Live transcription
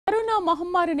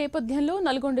మహమ్మారి నేపథ్యంలో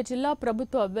నల్గొండ జిల్లా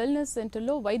ప్రభుత్వ వెల్నెస్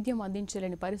సెంటర్లో వైద్యం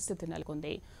అందించలేని పరిస్థితి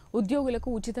నెలకొంది. ఉద్యోగులకు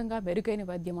ఉచితంగా మెరుగైన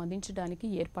వైద్యం అందించడానికి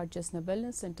ఏర్పాటు చేసిన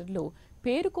వెల్నెస్ సెంటర్లు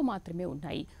పేరుకు మాత్రమే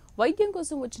ఉన్నాయి. వైద్యం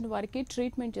కోసం వచ్చిన వారికి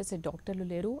ట్రీట్మెంట్ చేసే డాక్టర్లు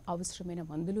లేరు, అవసరమైన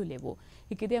మందులు లేవు.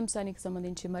 ఇదే అంశానికి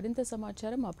సంబంధించి మరింత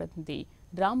సమాచారం మా ప్రతినిధి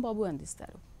రాంబాబు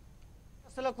అందిస్తారు.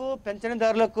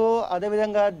 పెన్షన్దారులకు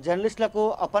అదేవిధంగా జర్నలిస్టులకు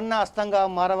అపన్న హస్తంగా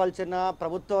మారవలసిన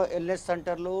ప్రభుత్వ వెల్నెస్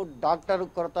సెంటర్లు డాక్టర్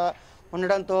కొరత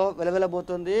ఉండడంతో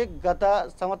వెలవెలబోతుంది. గత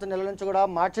సంవత్సరం నెలల నుంచి కూడా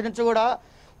మార్చి నుంచి కూడా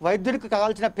వైద్యుడికి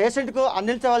కావాల్సిన పేషెంట్కు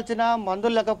అందించవలసిన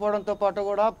మందులు లేకపోవడంతో పాటు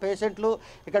కూడా పేషెంట్లు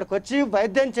ఇక్కడికి వచ్చి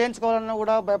వైద్యం చేయించుకోవాలన్నా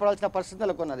కూడా భయపడాల్సిన పరిస్థితి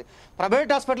నెలకొన్నది.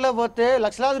 ప్రైవేట్ హాస్పిటల్లో పోతే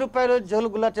లక్షలాది రూపాయలు జోలు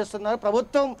గుల్లా చేస్తున్నారు.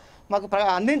 ప్రభుత్వం మాకు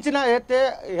అందించిన అయితే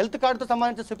హెల్త్ కార్డుతో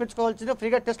సంబంధించి చూపించుకోవాల్సిన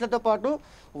ఫ్రీగా టెస్టులతో పాటు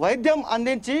వైద్యం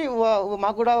అందించి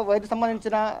మాకు కూడా వైద్యం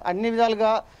సంబంధించిన అన్ని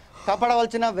విధాలుగా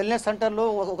కాపాడవలసిన వెల్నెస్ సెంటర్లు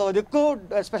ఒక దిక్కు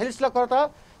స్పెషలిస్టుల కొరత,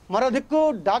 మరో దిక్కు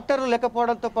డాక్టర్లు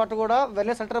లేకపోవడంతో పాటు కూడా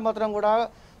వెల్నెస్ సెంటర్ మాత్రం కూడా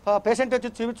పేషెంట్ వచ్చి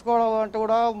చూపించుకోవడం అంటూ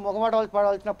కూడా మొగమాట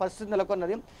పడాల్సిన పరిస్థితి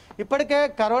నెలకొన్నది. ఇప్పటికే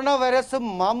కరోనా వైరస్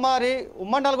మహమ్మారి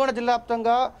ఉమ్మడి నల్గొండ జిల్లా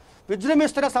వ్యాప్తంగా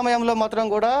విజృంభిస్తున్న సమయంలో మాత్రం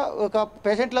కూడా ఒక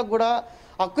పేషెంట్లకు కూడా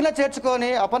హక్కున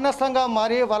చేర్చుకొని అపన్నస్తంగా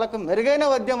మారి వాళ్ళకు మెరుగైన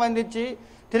వైద్యం అందించి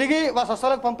తిరిగి వాళ్ళ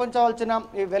స్వస్థలకు పంపించవలసిన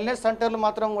ఈ వెల్నెస్ సెంటర్లు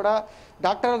మాత్రం కూడా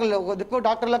ఒక దిక్కు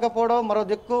డాక్టర్ లేకపోవడం, మరో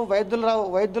దిక్కు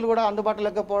వైద్యులు కూడా అందుబాటులో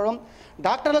లేకపోవడం,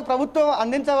 డాక్టర్లకు ప్రభుత్వం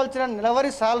అందించవలసిన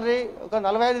నెలవారీ శాలరీ ఒక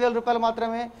 45,000 రూపాయలు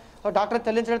మాత్రమే డాక్టర్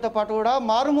చెల్లించడంతో పాటు కూడా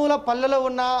మారుమూల పల్లెలో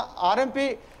ఉన్న ఆర్ఎంపీ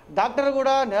డాక్టర్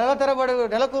కూడా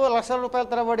నెలకు లక్షల రూపాయల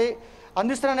తరబడి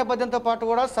అందిస్తున్న నేపథ్యంతో పాటు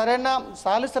కూడా సరైన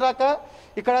సాలిస్ రాక,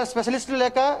 ఇక్కడ స్పెషలిస్టులు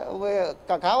లేక,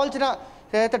 కావాల్సిన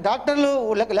అయితే డాక్టర్లు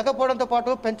లేకపోవడంతో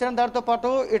పాటు పెన్షన్దారుతో పాటు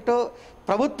ఇటు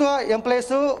ప్రభుత్వ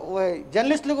ఎంప్లాయీస్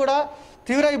జర్నలిస్టులు కూడా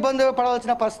తీవ్ర ఇబ్బంది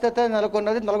పడవలసిన పరిస్థితి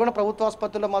నెలకొన్నది. నల్గొండ ప్రభుత్వ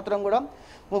ఆసుపత్రుల్లో మాత్రం కూడా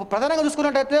ప్రధానంగా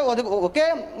చూసుకున్నట్టయితే ఒకే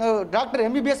డాక్టర్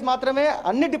ఎంబీబీఎస్ మాత్రమే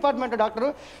అన్ని డిపార్ట్మెంట్ డాక్టర్,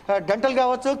 డెంటల్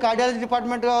కావచ్చు, కార్డియాలజీ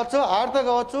డిపార్ట్మెంట్ కావచ్చు, ఆర్థో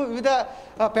కావచ్చు, వివిధ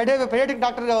పెడియాట్రిక్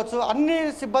డాక్టర్ కావచ్చు, అన్ని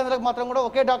సిబ్బందులకు మాత్రం కూడా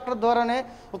ఒకే డాక్టర్ ద్వారానే,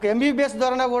 ఒక ఎంబీబీఎస్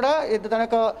ద్వారానే కూడా తన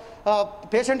యొక్క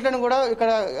పేషెంట్లను కూడా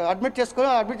ఇక్కడ అడ్మిట్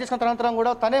చేసుకున్న తనంతరం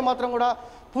కూడా తనే మాత్రం కూడా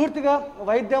పూర్తిగా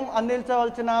వైద్యం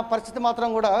అందించవలసిన పరిస్థితి మాత్రం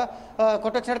కూడా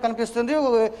కొట్టొచ్చినట్టు కనిపిస్తుంది.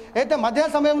 అయితే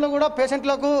మధ్యాహ్న సమయంలో కూడా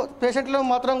పేషెంట్లను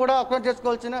మాత్రం కూడా అక్వైర్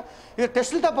చేసుకోవాల్సిన ఈ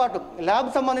టెస్టులతో పాటు ల్యాబ్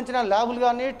సంబంధించిన ల్యాబులు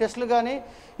కానీ టెస్టులు కానీ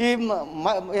ఈ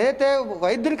ఏదైతే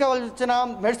వైద్యునికి కావాల్సిన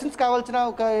మెడిసిన్స్ కావాల్సిన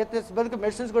ఒక అయితే సిబ్బందికి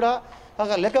మెడిసిన్స్ కూడా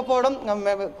లేకపోవడం,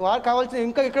 కావాల్సిన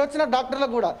ఇంకా ఇక్కడ వచ్చిన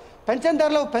డాక్టర్లకు కూడా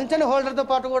పెన్షన్ హోల్డర్తో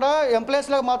పాటు కూడా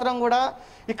ఎంప్లాయీస్లకు మాత్రం కూడా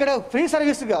ఇక్కడ ఫ్రీ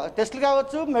సర్వీస్గా టెస్టులు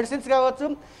కావచ్చు, మెడిసిన్స్ కావచ్చు,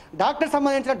 డాక్టర్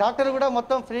సంబంధించిన డాక్టర్లు కూడా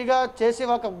మొత్తం ఫ్రీగా చేసి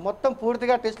మొత్తం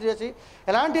పూర్తిగా టెస్టులు చేసి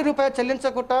ఎలాంటి రూపాయలు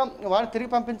చెల్లించకుండా వారిని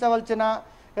తిరిగి పంపించవలసిన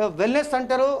వెల్నెస్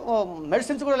సెంటరు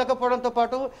మెడిసిన్స్ కూడా లేకపోవడంతో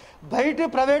పాటు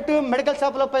బయట ప్రైవేటు మెడికల్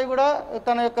షాపులపై కూడా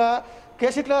తన యొక్క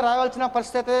కేసీట్లో రావాల్సిన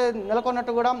పరిస్థితి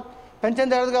నెలకొన్నట్టు కూడా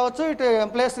పెన్షన్దారులు కావచ్చు, ఇటు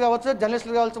ఎంప్లాయీస్ కావచ్చు,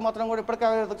 జర్నలిస్టులు కావచ్చు మాత్రం కూడా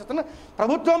ఇప్పటికే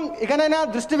ప్రభుత్వం ఇకనైనా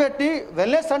దృష్టి పెట్టి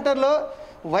వెల్నెస్ సెంటర్లో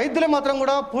వైద్యులు మాత్రం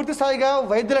కూడా పూర్తి స్థాయిగా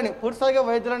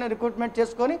వైద్యులని రిక్రూట్మెంట్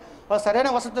చేసుకొని సరైన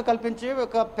వసతులు కల్పించి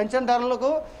ఒక పెన్షన్దారులకు,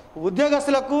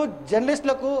 ఉద్యోగస్తులకు,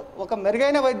 జర్నలిస్టులకు ఒక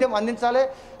మెరుగైన వైద్యం అందించాలి.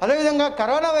 అదేవిధంగా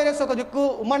కరోనా వైరస్ ఒక దిక్కు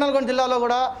ఉమ్మడి నల్గొండ జిల్లాలో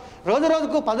కూడా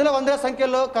రోజుకు 10,000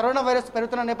 సంఖ్యలో కరోనా వైరస్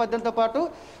పెరుగుతున్న నేపథ్యంతో పాటు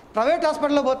ప్రైవేట్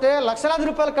హాస్పిటల్లో పోతే లక్షలాది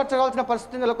రూపాయలు ఖర్చు కావాల్సిన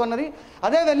పరిస్థితి నెలకొన్నది.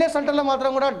 అదే వెల్నెస్ సెంటర్లో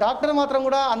మాత్రం కూడా డాక్టర్ మాత్రం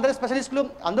కూడా అందరి స్పెషలిస్టులు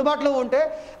అందుబాటులో ఉంటే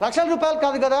లక్షల రూపాయలు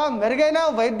కాదు కదా, మెరుగైన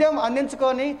వైద్యం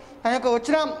అందించుకొని తన యొక్క వచ్చిన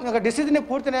ఒక డిసీజ్ని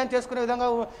పూర్తి న్యాయం చేసుకునే విధంగా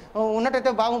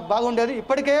ఉన్నట్టయితే బాగుండేది.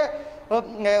 ఇప్పటికే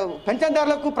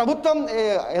పెన్షన్దారులకు ప్రభుత్వం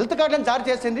హెల్త్ కార్డులను జారీ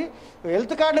చేసింది.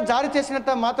 హెల్త్ కార్డులు జారీ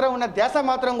చేసినంత మాత్రం ఉన్న ధ్యాస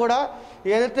మాత్రం కూడా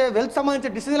ఏదైతే వెల్త్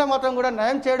సంబంధించిన డిసీజ్లో మాత్రం కూడా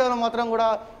నయం చేయడంలో మాత్రం కూడా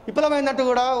విఫలమైనట్టు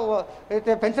కూడా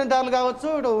అయితే పెన్షన్దారులు కావచ్చు,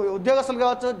 ఉద్యోగస్తులు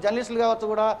కావచ్చు, జర్నలిస్టులు కావచ్చు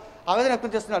కూడా ఆవేదన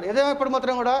వ్యక్తం చేస్తున్నారు. ఏదేమైనప్పుడు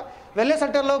మాత్రం కూడా వెల్నెస్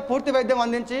సెంటర్లో పూర్తి వైద్యం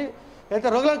అందించి అయితే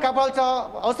రోగులను కాపాడాల్సిన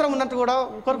అవసరం ఉన్నట్టు కూడా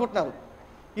కోరుకుంటున్నారు.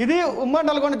 ఇది ఉమ్మడి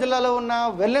నల్గొండ జిల్లాలో ఉన్న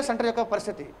వెల్నెస్ సెంటర్ యొక్క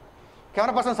పరిస్థితి.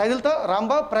 Camera person సైదులతో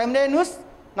Rambabu, ప్రైమ్9 news,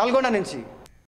 Nalgonda నుంచి.